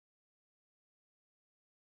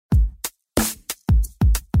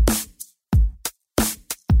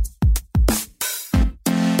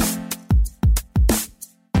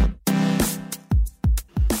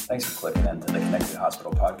Thanks for clicking into the Connected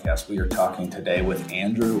Hospital podcast. We are talking today with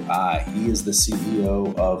Andrew I. He is the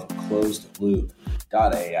CEO of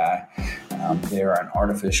ClosedLoop.ai. They are an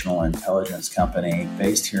artificial intelligence company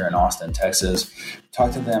based here in Austin, Texas.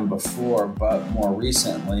 Talked to them before, but more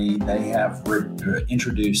recently, they have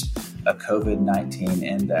introduced a COVID-19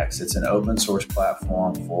 index. It's an open source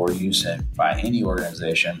platform for use by any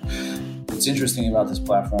organization. What's interesting about this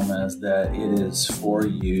platform is that it is for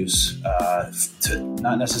use to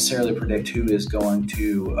not necessarily predict who is going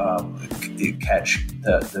to catch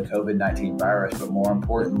the COVID-19 virus, but more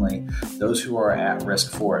importantly, those who are at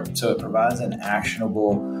risk for it. So it provides an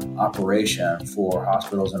actionable operation for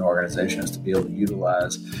hospitals and organizations to be able to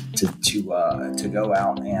utilize to go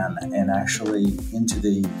out and actually into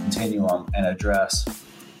the continuum and address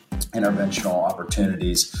interventional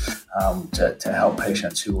opportunities to help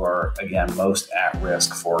patients who are, again, most at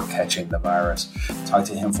risk for catching the virus. Talked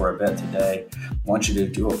to him for a bit today. Want you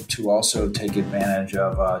to also take advantage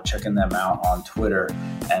of checking them out on Twitter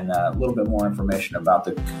and a little bit more information about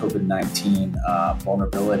the COVID-19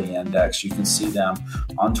 vulnerability index. You can see them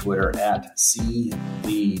on Twitter at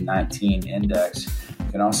CV19 Index.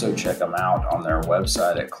 You can also check them out on their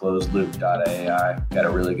website at ClosedLoop.ai. Got a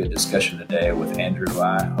really good discussion today with Andrew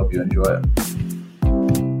I. Hope you enjoy it.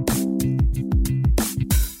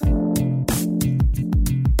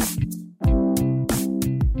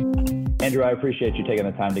 Andrew, I appreciate you taking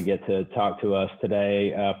the time to get to talk to us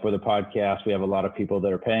today for the podcast. We have a lot of people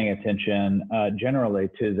that are paying attention generally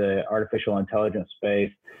to the artificial intelligence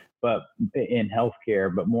space, but in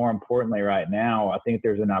healthcare. But more importantly, right now, I think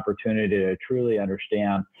there's an opportunity to truly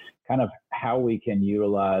understand kind of how we can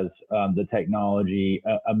utilize the technology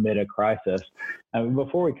amid a crisis.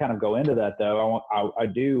 Before we kind of go into that, though, I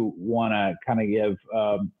do want to kind of give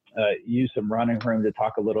you some running room to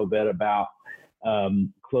talk a little bit about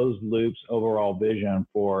Closed Loop's overall vision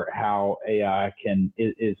for how AI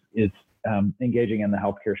is engaging in the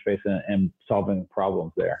healthcare space and solving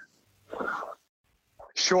problems there.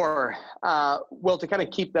 Sure. Well, to kind of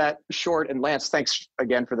keep that short, and Lance, thanks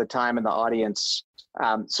again for the time and the audience.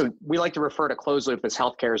 So we like to refer to Closed Loop as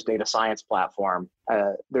healthcare's data science platform.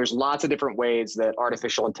 There's lots of different ways that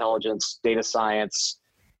artificial intelligence, data science,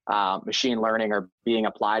 machine learning are being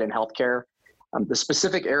applied in healthcare. The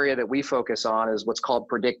specific area that we focus on is what's called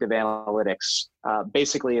predictive analytics.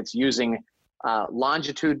 Basically, it's using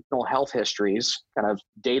longitudinal health histories, kind of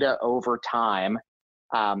data over time,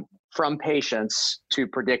 from patients to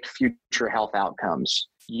predict future health outcomes.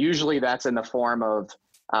 Usually that's in the form of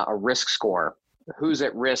a risk score. Who's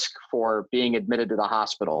at risk for being admitted to the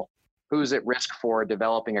hospital? Who's at risk for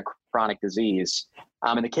developing a chronic disease?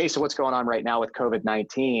 In the case of what's going on right now with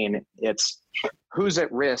COVID-19, it's who's at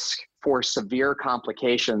risk for severe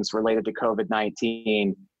complications related to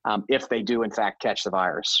COVID-19 if they do in fact catch the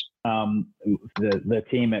virus. The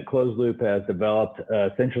team at Closed Loop has developed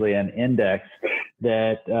essentially an index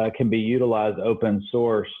that can be utilized open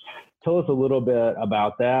source. Tell us a little bit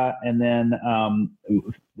about that, and then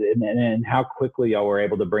and how quickly y'all were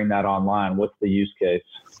able to bring that online. What's the use case?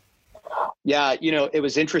 Yeah, it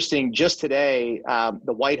was interesting. Just today,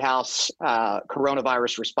 the White House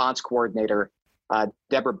coronavirus response coordinator,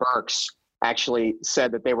 Deborah Birx, actually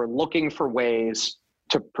said that they were looking for ways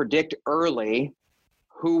to predict early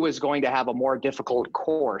who was going to have a more difficult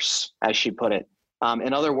course, as she put it.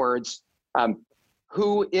 In other words,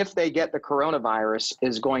 who, if they get the coronavirus,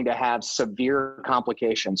 is going to have severe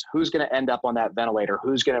complications? Who's going to end up on that ventilator?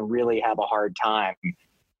 Who's going to really have a hard time?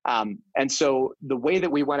 And so the way that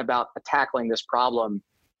we went about tackling this problem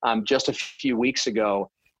just a few weeks ago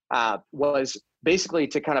was basically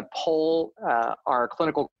to kind of poll our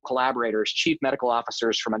clinical collaborators, chief medical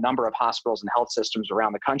officers from a number of hospitals and health systems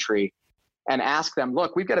around the country, and ask them,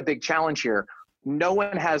 look, we've got a big challenge here. No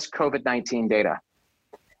one has COVID-19 data.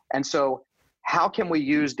 And so how can we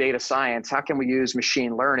use data science? How can we use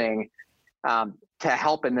machine learning to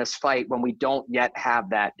help in this fight when we don't yet have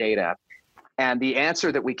that data? And the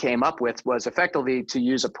answer that we came up with was effectively to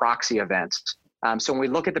use a proxy event. So when we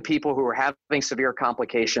look at the people who are having severe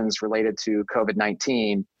complications related to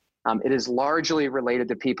COVID-19, it is largely related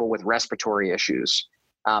to people with respiratory issues.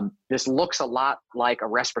 This looks a lot like a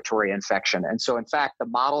respiratory infection. And so in fact, the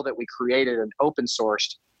model that we created and open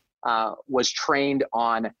sourced was trained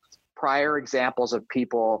on prior examples of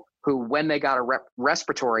people who, when they got a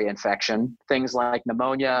respiratory infection, things like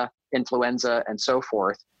pneumonia, influenza, and so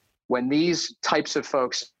forth, when these types of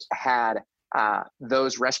folks had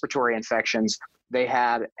those respiratory infections, they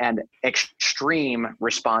had an extreme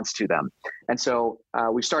response to them. And so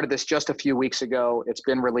we started this just a few weeks ago. It's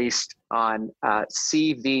been released on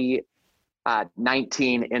CV19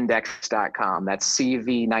 cv19index.com. That's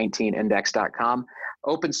cv19index.com.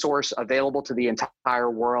 Open source, available to the entire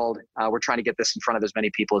world. We're trying to get this in front of as many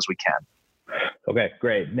people as we can. Okay,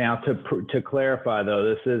 great. Now to clarify though,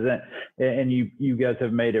 this isn't, and you guys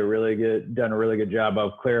have done a really good job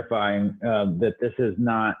of clarifying that this is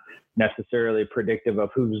not necessarily predictive of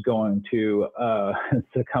who's going to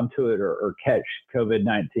succumb to it or catch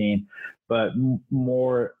COVID-19, but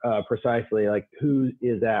more precisely, like who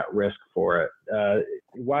is at risk for it.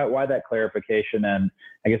 Why that clarification? And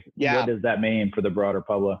I guess what does that mean for the broader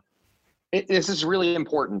public? This is really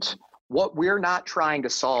important. What we're not trying to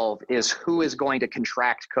solve is who is going to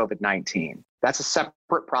contract COVID-19. That's a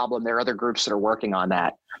separate problem. There are other groups that are working on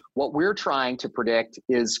that. What we're trying to predict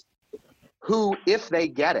is who, if they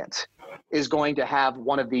get it, is going to have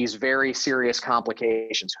one of these very serious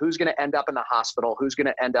complications. Who's going to end up in the hospital? Who's going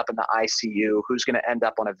to end up in the ICU? Who's going to end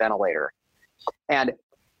up on a ventilator? And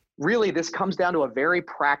really, this comes down to a very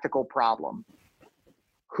practical problem.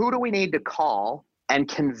 Who do we need to call and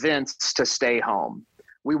convince to stay home?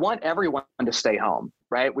 We want everyone to stay home,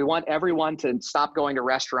 right? We want everyone to stop going to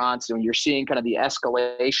restaurants. And you're seeing kind of the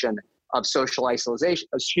escalation of social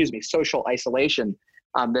isolation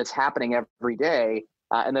that's happening every day,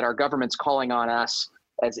 and that our government's calling on us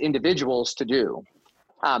as individuals to do.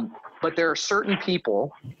 But there are certain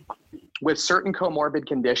people with certain comorbid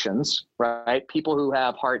conditions, right? People who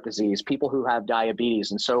have heart disease, people who have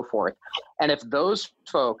diabetes, and so forth. And if those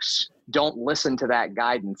folks don't listen to that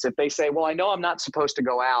guidance, if they say, well, I know I'm not supposed to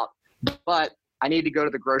go out, but I need to go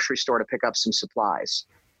to the grocery store to pick up some supplies.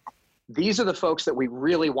 These are the folks that we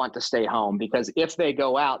really want to stay home, because if they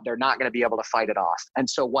go out, they're not going to be able to fight it off. And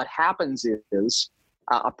so what happens is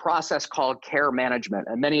a process called care management.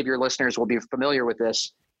 And many of your listeners will be familiar with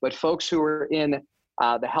this, but folks who are in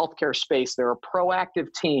the healthcare space, there are proactive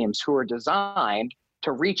teams who are designed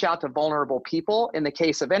to reach out to vulnerable people in the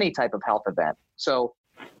case of any type of health event. So,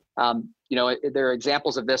 there are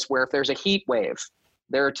examples of this where if there's a heat wave,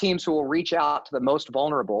 there are teams who will reach out to the most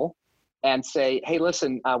vulnerable and say, hey,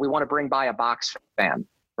 listen, we want to bring by a box fan,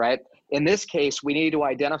 right? In this case, we need to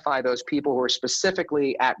identify those people who are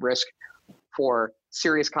specifically at risk for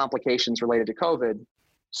serious complications related to COVID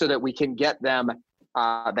so that we can get them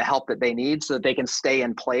the help that they need so that they can stay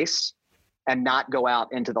in place and not go out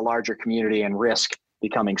into the larger community and risk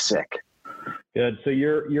becoming sick. Good. So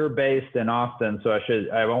you're based in Austin, so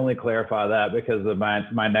I only clarify that because of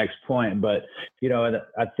my next point. But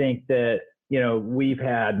I think that we've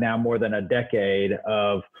had now more than a decade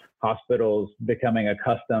of hospitals becoming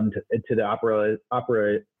accustomed to the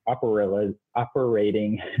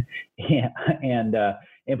operating and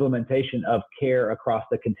implementation of care across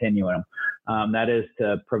the continuum. That is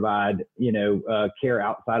to provide care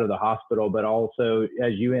outside of the hospital, but also,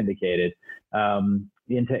 as you indicated,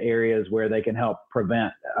 into areas where they can help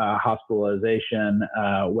prevent hospitalization,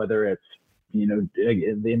 whether it's in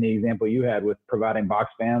the example you had with providing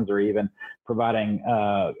box fans or even providing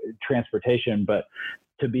transportation, but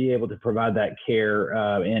to be able to provide that care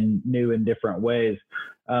in new and different ways.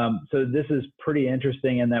 So this is pretty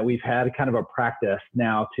interesting in that we've had kind of a practice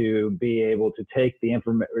now to be able to take the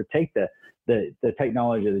information or take the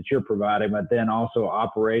technology that you're providing, but then also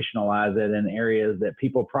operationalize it in areas that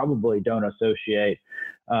people probably don't associate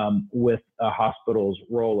with a hospital's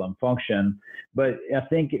role and function. But I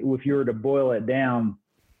think if you were to boil it down,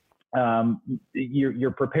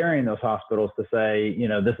 you're preparing those hospitals to say,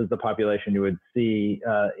 this is the population you would see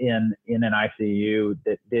in an ICU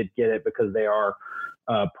that did get it because they are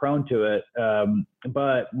prone to it.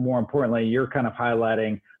 But more importantly, you're kind of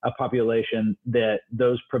highlighting a population that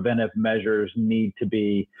those preventive measures need to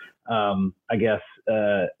be,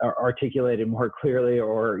 articulated more clearly,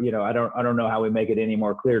 or, I don't know how we make it any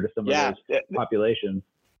more clear to some of those populations.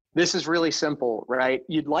 This is really simple, right?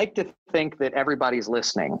 You'd like to think that everybody's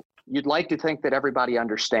listening. You'd like to think that everybody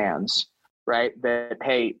understands, right? That,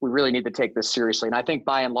 hey, we really need to take this seriously. And I think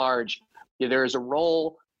by and large, there is a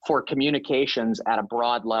role for communications at a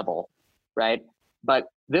broad level, right? But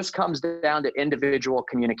this comes down to individual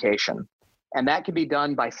communication. And that can be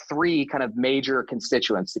done by three kind of major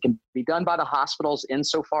constituents. It can be done by the hospitals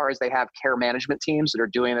insofar as they have care management teams that are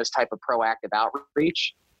doing this type of proactive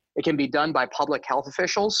outreach. It can be done by public health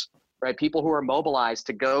officials, right? People who are mobilized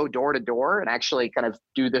to go door to door and actually kind of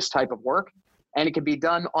do this type of work. And it can be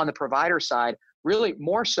done on the provider side, really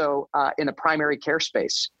more so in the primary care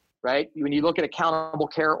space, right? When you look at accountable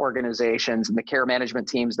care organizations and the care management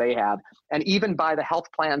teams they have, and even by the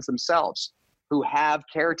health plans themselves who have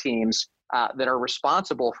care teams that are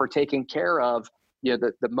responsible for taking care of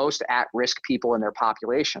the most at-risk people in their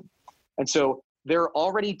population. And so there are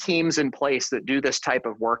already teams in place that do this type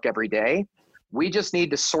of work every day. We just need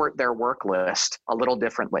to sort their work list a little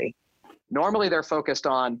differently. Normally they're focused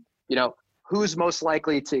on, who's most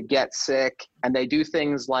likely to get sick. And they do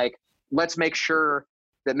things like, let's make sure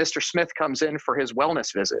that Mr. Smith comes in for his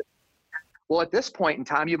wellness visit. Well, at this point in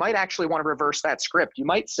time, you might actually want to reverse that script. You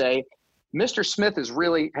might say, Mr. Smith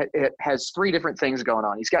has 3 different things going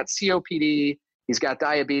on. He's got COPD, he's got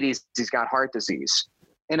diabetes, he's got heart disease.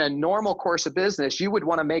 In a normal course of business, you would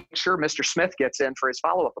want to make sure Mr. Smith gets in for his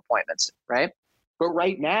follow-up appointments, right? But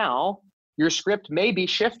right now, your script may be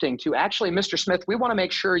shifting to, actually, Mr. Smith, we want to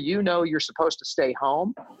make sure you're supposed to stay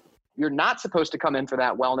home. You're not supposed to come in for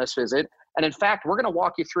that wellness visit. And in fact, we're going to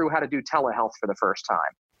walk you through how to do telehealth for the first time.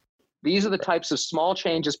 These are the types of small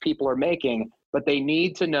changes people are making, but they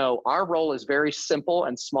need to know our role is very simple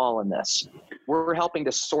and small in this. We're helping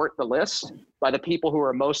to sort the list by the people who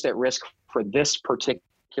are most at risk for this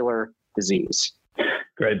particular disease.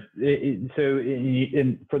 Great. So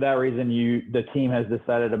for that reason, the team has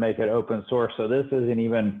decided to make it open source. So this isn't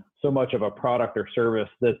even so much of a product or service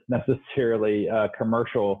that's necessarily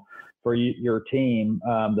commercial for your team.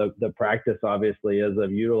 The practice obviously is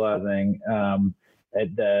of utilizing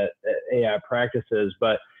the AI practices,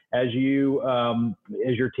 but as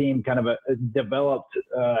your team kind of developed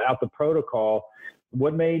out the protocol,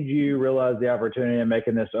 what made you realize the opportunity of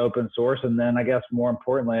making this open source? And then I guess more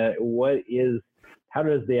importantly, how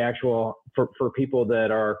does the actual, for people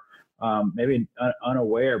that are maybe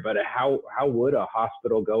unaware, but how would a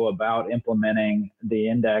hospital go about implementing the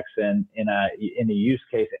index in a use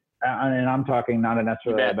case? And I'm talking not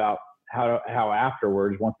necessarily about how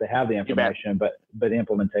afterwards, once they have the information, but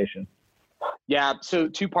implementation. Yeah. So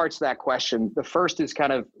 2 parts to that question. The first is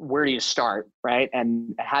kind of, where do you start, right?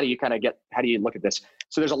 And how do you look at this?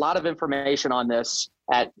 So there's a lot of information on this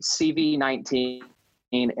at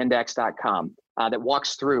cv19index.com that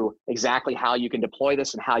walks through exactly how you can deploy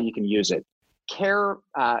this and how you can use it. Care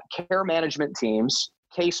management teams,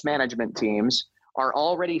 case management teams are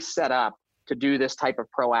already set up to do this type of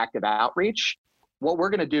proactive outreach. What we're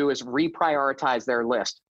going to do is reprioritize their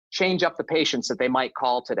list, change up the patients that they might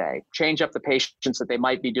call today, change up the patients that they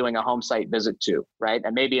might be doing a home site visit to, right?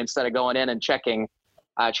 And maybe instead of going in and checking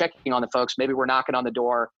on the folks, maybe we're knocking on the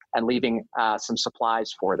door and leaving some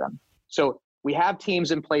supplies for them. So we have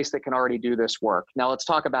teams in place that can already do this work. Now let's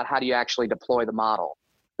talk about, how do you actually deploy the model?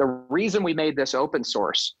 The reason we made this open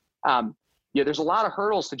source, there's a lot of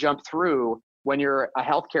hurdles to jump through when you're a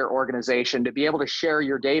healthcare organization to be able to share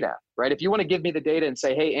your data, right? If you want to give me the data and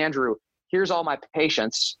say, hey, Andrew, here's all my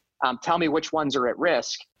patients, tell me which ones are at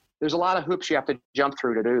risk, there's a lot of hoops you have to jump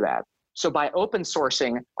through to do that. So by open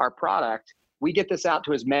sourcing our product, we get this out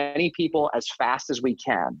to as many people as fast as we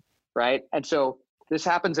can, right? And so this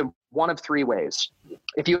happens in one of 3 ways.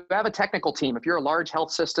 If you have a technical team, if you're a large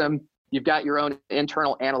health system, you've got your own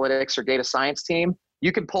internal analytics or data science team,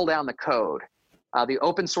 you can pull down the code. The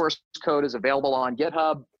open source code is available on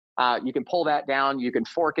GitHub. You can pull that down, you can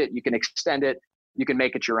fork it, you can extend it, you can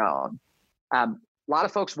make it your own. A lot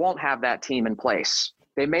of folks won't have that team in place.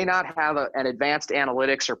 They may not have an advanced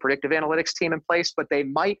analytics or predictive analytics team in place, but they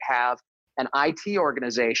might have an IT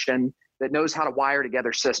organization that knows how to wire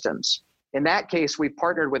together systems. In that case, we've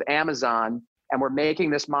partnered with Amazon and we're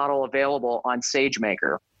making this model available on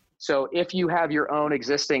SageMaker. So if you have your own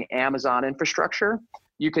existing Amazon infrastructure,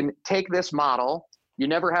 you can take this model. You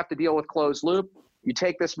never have to deal with closed loop. You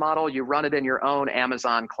take this model, you run it in your own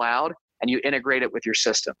Amazon cloud, and you integrate it with your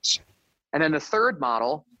systems. And then the third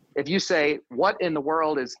model, if you say, what in the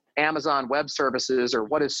world is Amazon Web Services or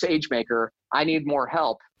what is SageMaker? I need more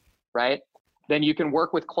help, right? Then you can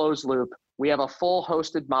work with closed loop. We have a full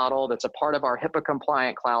hosted model that's a part of our HIPAA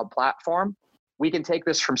compliant cloud platform. We can take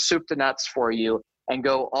this from soup to nuts for you and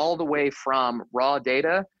go all the way from raw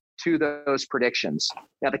data to those predictions.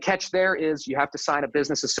 Now, the catch there is you have to sign a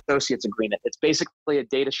business associates agreement. It's basically a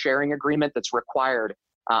data sharing agreement that's required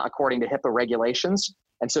according to HIPAA regulations.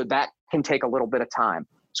 And so that can take a little bit of time.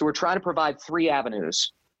 So we're trying to provide 3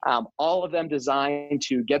 avenues, all of them designed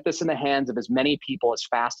to get this in the hands of as many people as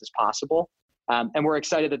fast as possible. And we're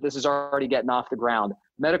excited that this is already getting off the ground.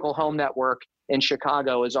 Medical Home Network in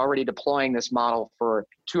Chicago is already deploying this model for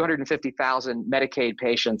 250,000 Medicaid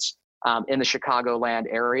patients in the Chicagoland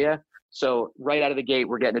area. So right out of the gate,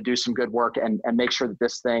 we're getting to do some good work and make sure that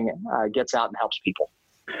this thing gets out and helps people.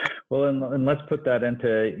 Well, and let's put that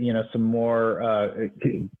into some more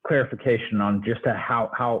clarification on just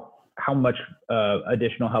how much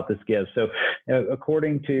additional help this gives. So,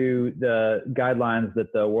 according to the guidelines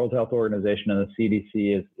that the World Health Organization and the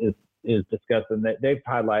CDC is is discussed, and they've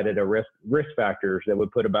highlighted a risk factors that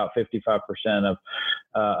would put about 55% of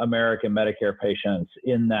American Medicare patients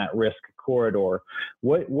in that risk corridor.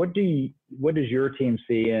 What does your team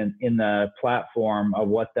see in the platform of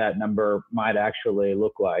what that number might actually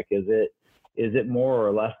look like? Is it more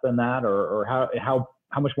or less than that, or how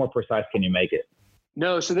much more precise can you make it?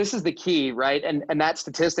 No, so this is the key, right? And that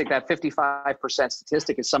statistic, that 55%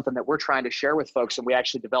 statistic, is something that we're trying to share with folks, and we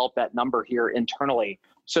actually developed that number here internally.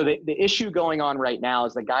 So the issue going on right now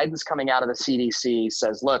is the guidance coming out of the CDC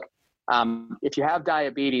says, look, if you have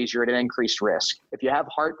diabetes, you're at an increased risk. If you have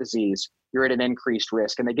heart disease, you're at an increased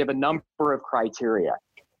risk. And they give a number of criteria.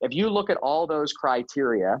 If you look at all those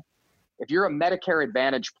criteria, if you're a Medicare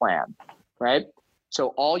Advantage plan, right?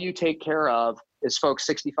 So all you take care of is folks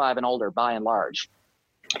 65 and older, by and large.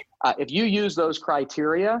 If you use those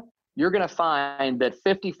criteria, you're going to find that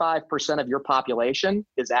 55% of your population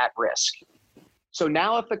is at risk. So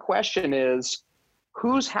now if the question is,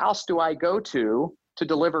 whose house do I go to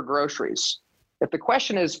deliver groceries? If the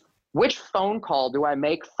question is, which phone call do I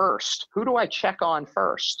make first? Who do I check on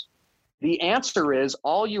first? The answer is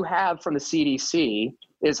all you have from the CDC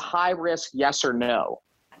is high risk, yes or no,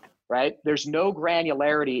 right? There's no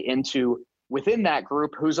granularity into within that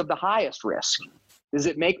group who's of the highest risk. Does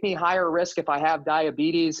it make me higher risk if I have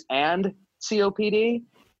diabetes and COPD?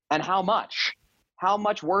 And how much? How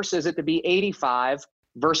much worse is it to be 85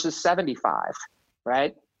 versus 75,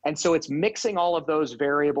 right? And so it's mixing all of those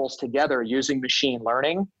variables together using machine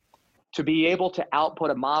learning to be able to output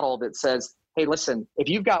a model that says, hey, listen, if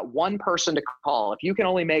you've got one person to call, if you can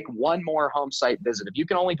only make one more home site visit, if you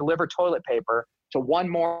can only deliver toilet paper to one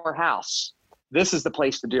more house, this is the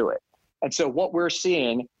place to do it. And so what we're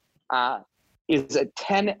seeing is a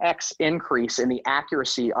 10x increase in the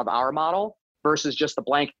accuracy of our model versus just the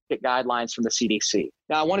blanket guidelines from the CDC.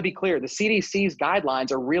 Now, I want to be clear, the CDC's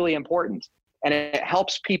guidelines are really important, and it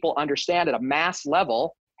helps people understand at a mass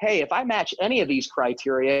level, hey, if I match any of these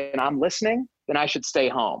criteria and I'm listening, then I should stay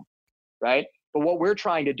home, right? But what we're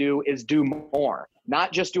trying to do is do more,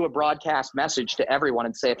 not just do a broadcast message to everyone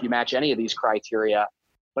and say, if you match any of these criteria,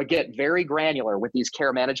 but get very granular with these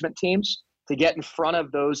care management teams to get in front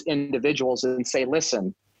of those individuals and say,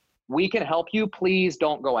 listen, we can help you. Please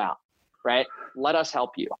don't go out, right? Let us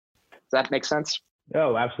help you. Does that make sense?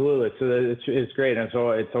 Oh, absolutely. So it's great. And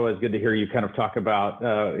so it's always good to hear you kind of talk about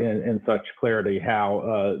in such clarity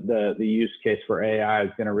how the use case for AI is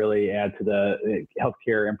going to really add to the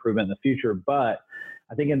healthcare improvement in the future. But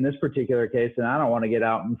I think in this particular case, and I don't want to get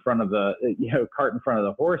out in front of the cart in front of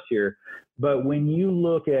the horse here, but when you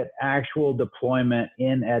look at actual deployment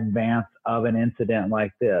in advance of an incident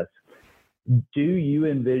like this, do you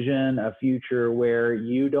envision a future where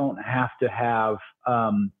you don't have to have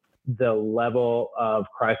the level of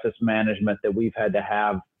crisis management that we have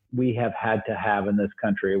had to have in this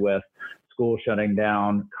country, with schools shutting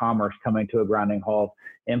down, commerce coming to a grinding halt,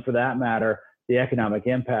 and for that matter, the economic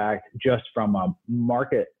impact just from a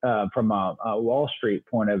market, from a Wall Street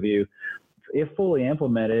point of view, if fully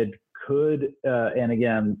implemented, could, and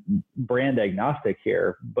again, brand agnostic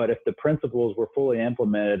here, but if the principles were fully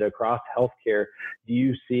implemented across healthcare, do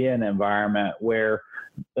you see an environment where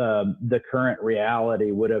the current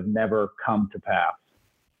reality would have never come to pass?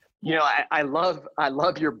 I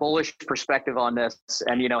love your bullish perspective on this.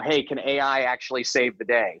 And, hey, can AI actually save the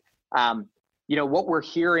day? What we're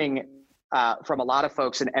hearing from a lot of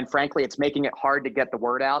folks, and frankly, it's making it hard to get the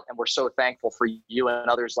word out. And we're so thankful for you and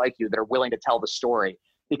others like you that are willing to tell the story,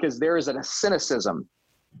 because there is a cynicism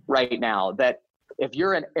right now that if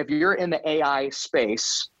you're in the AI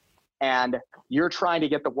space and you're trying to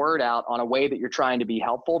get the word out on a way that you're trying to be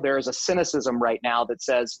helpful, there is a cynicism right now that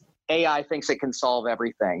says AI thinks it can solve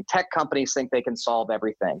everything. Tech companies think they can solve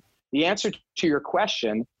everything. The answer to your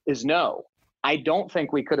question is no. I don't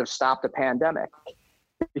think we could have stopped the pandemic,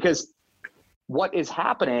 because what is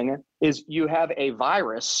happening is you have a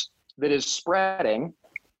virus that is spreading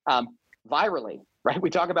virally, right? We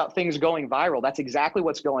talk about things going viral. That's exactly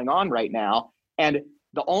what's going on right now. And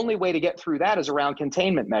the only way to get through that is around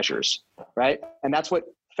containment measures, right? And that's what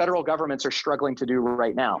federal governments are struggling to do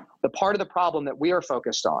right now. The part of the problem that we are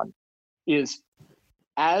focused on is,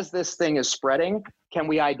 as this thing is spreading, can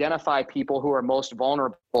we identify people who are most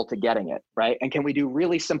vulnerable to getting it, right? And can we do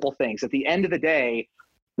really simple things? At the end of the day,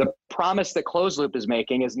 the promise that Closed Loop is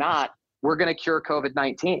making is not, we're going to cure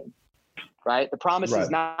COVID-19, right? The promise is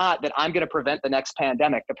not that I'm going to prevent the next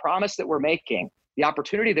pandemic. The promise that we're making, the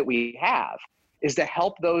opportunity that we have, is to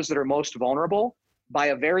help those that are most vulnerable by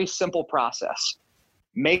a very simple process.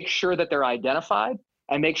 Make sure that they're identified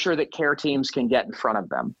and make sure that care teams can get in front of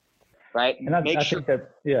them. right? And I sure think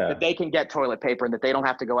that they can get toilet paper and that they don't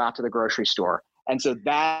have to go out to the grocery store. And so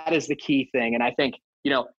that is the key thing. And I think,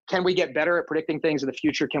 can we get better at predicting things in the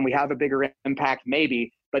future? Can we have a bigger impact?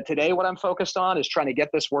 Maybe. But today what I'm focused on is trying to get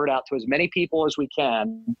this word out to as many people as we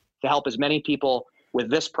can to help as many people with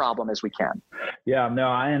this problem as we can. Yeah,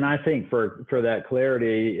 no, and I think for that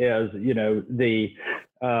clarity is,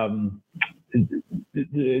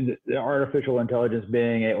 the artificial intelligence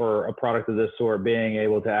being or a product of this sort being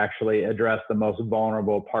able to actually address the most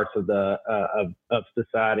vulnerable parts of the of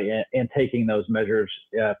society and taking those measures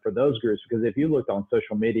for those groups. Because if you looked on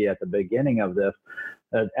social media at the beginning of this,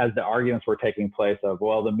 as the arguments were taking place of,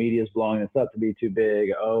 well, the media is blowing this up to be too big.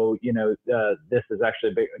 Oh, this is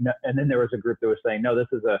actually big. And then there was a group that was saying, no, this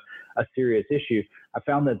is a serious issue. I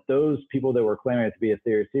found that those people that were claiming it to be a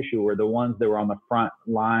serious issue were the ones that were on the front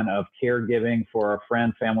line of caregiving for a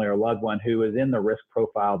friend, family, or loved one who is in the risk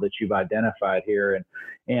profile that you've identified here.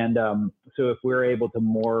 And so if we're able to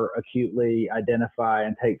more acutely identify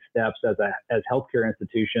and take steps as healthcare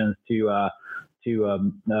institutions to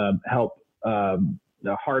help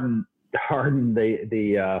harden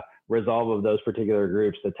the resolve of those particular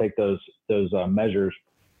groups to take those measures,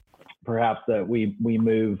 perhaps that we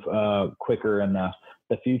move quicker in the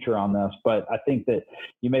future on this. But I think that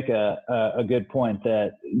you make a good point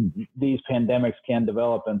that these pandemics can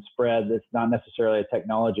develop and spread. It's not necessarily a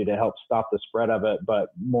technology to help stop the spread of it, but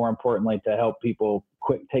more importantly to help people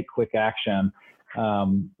take quick action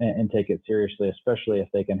and take it seriously, especially if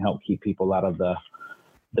they can help keep people out of the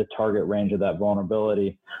target range of that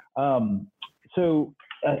vulnerability. So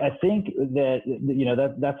I think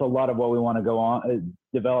that that's a lot of what we want to go on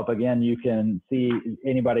develop. Again, you can see,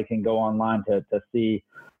 anybody can go online to see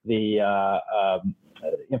the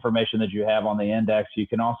information that you have on the index. You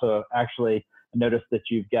can also actually notice that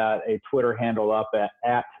you've got a Twitter handle up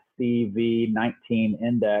at CV19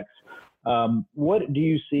 Index. What do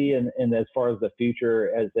you see in as far as the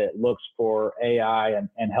future as it looks for AI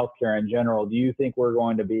and healthcare in general? Do you think we're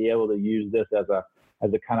going to be able to use this as a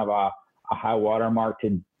kind of a high watermark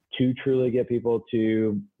to truly get people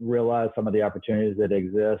to realize some of the opportunities that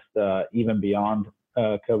exist even beyond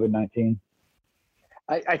COVID-19?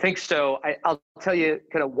 I think so. I'll tell you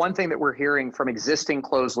kind of one thing that we're hearing from existing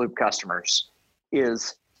closed loop customers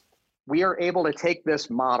is we are able to take this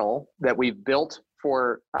model that we've built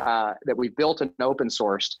and open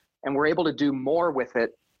sourced, and we're able to do more with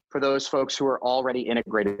it for those folks who are already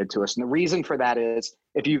integrated to us. And the reason for that is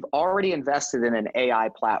if you've already invested in an AI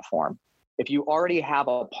platform, if you already have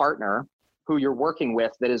a partner who you're working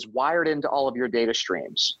with that is wired into all of your data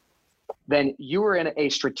streams, then you are in a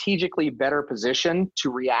strategically better position to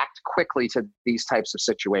react quickly to these types of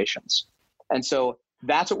situations. And so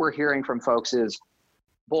that's what we're hearing from folks is,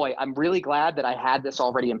 boy, I'm really glad that I had this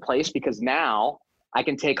already in place, because now I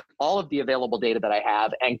can take all of the available data that I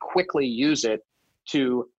have and quickly use it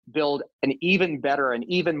to build an even better and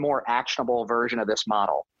even more actionable version of this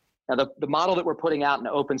model. Now, the model that we're putting out in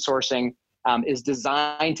open sourcing is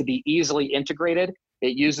designed to be easily integrated.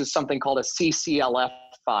 It uses something called a CCLF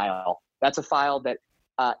file. That's a file that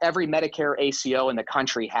every Medicare ACO in the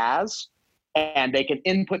country has, and they can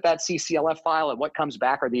input that CCLF file, and what comes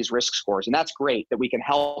back are these risk scores. And that's great that we can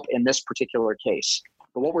help in this particular case.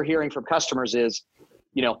 But what we're hearing from customers is,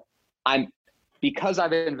 because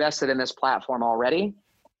I've invested in this platform already,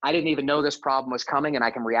 I didn't even know this problem was coming, and I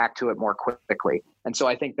can react to it more quickly. And so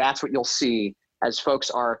I think that's what you'll see as folks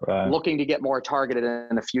are looking to get more targeted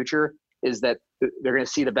in the future, is that they're going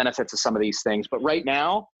to see the benefits of some of these things. But right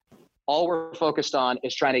now, all we're focused on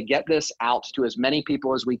is trying to get this out to as many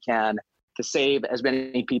people as we can to save as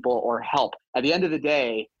many people or help. At the end of the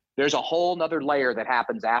day, there's a whole nother layer that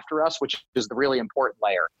happens after us, which is the really important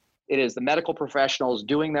layer. It is the medical professionals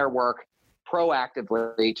doing their work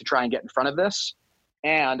proactively to try and get in front of this,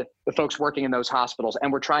 and the folks working in those hospitals.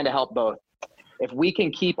 And we're trying to help both. If we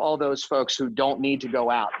can keep all those folks who don't need to go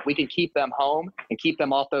out, we can keep them home and keep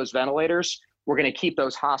them off those ventilators, we're going to keep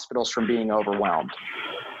those hospitals from being overwhelmed.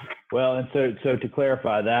 Well, and so to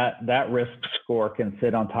clarify, that risk score can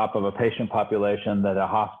sit on top of a patient population that a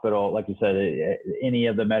hospital, like you said, any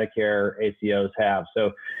of the Medicare ACOs have.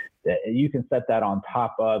 So you can set that on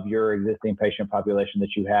top of your existing patient population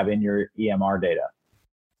that you have in your EMR data.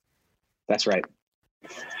 That's right.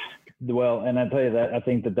 Well, and I tell you that I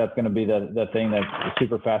think that that's going to be the thing that's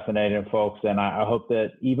super fascinating, folks. And I hope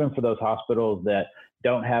that even for those hospitals that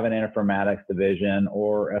don't have an informatics division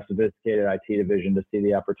or a sophisticated IT division to see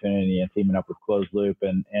the opportunity and teaming up with Closed Loop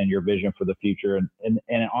and your vision for the future. And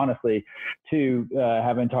honestly, too,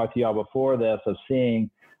 having talked to y'all before this, of seeing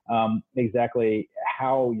exactly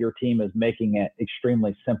how your team is making it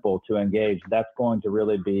extremely simple to engage. That's going to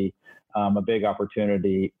really be a big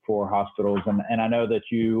opportunity for hospitals. And I know that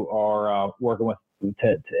you are working with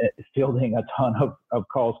fielding a ton of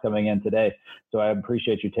calls coming in today. So I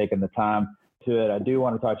appreciate you taking the time to it. I do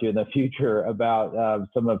want to talk to you in the future about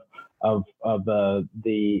some of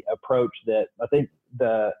the approach that I think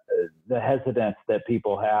the hesitance that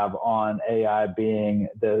people have on AI being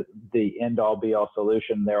the end all be all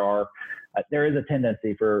solution. There is a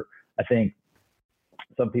tendency for, I think,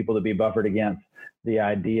 some people to be buffered against the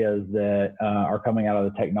ideas that are coming out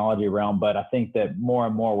of the technology realm. But I think that more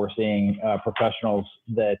and more we're seeing professionals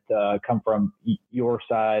that come from your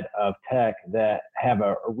side of tech that have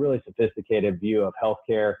a really sophisticated view of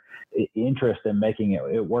healthcare, interest in making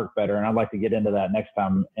it work better. And I'd like to get into that next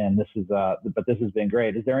time. And but this has been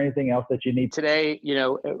great. Is there anything else that you need? Today,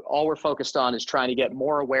 all we're focused on is trying to get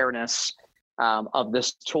more awareness of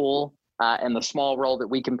this tool and the small role that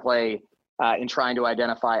we can play in trying to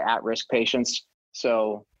identify at-risk patients.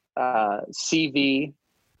 So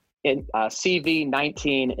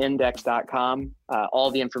CV19index.com,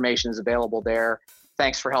 all the information is available there.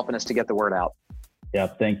 Thanks for helping us to get the word out. Yeah,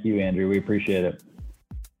 thank you, Andrew. We appreciate it.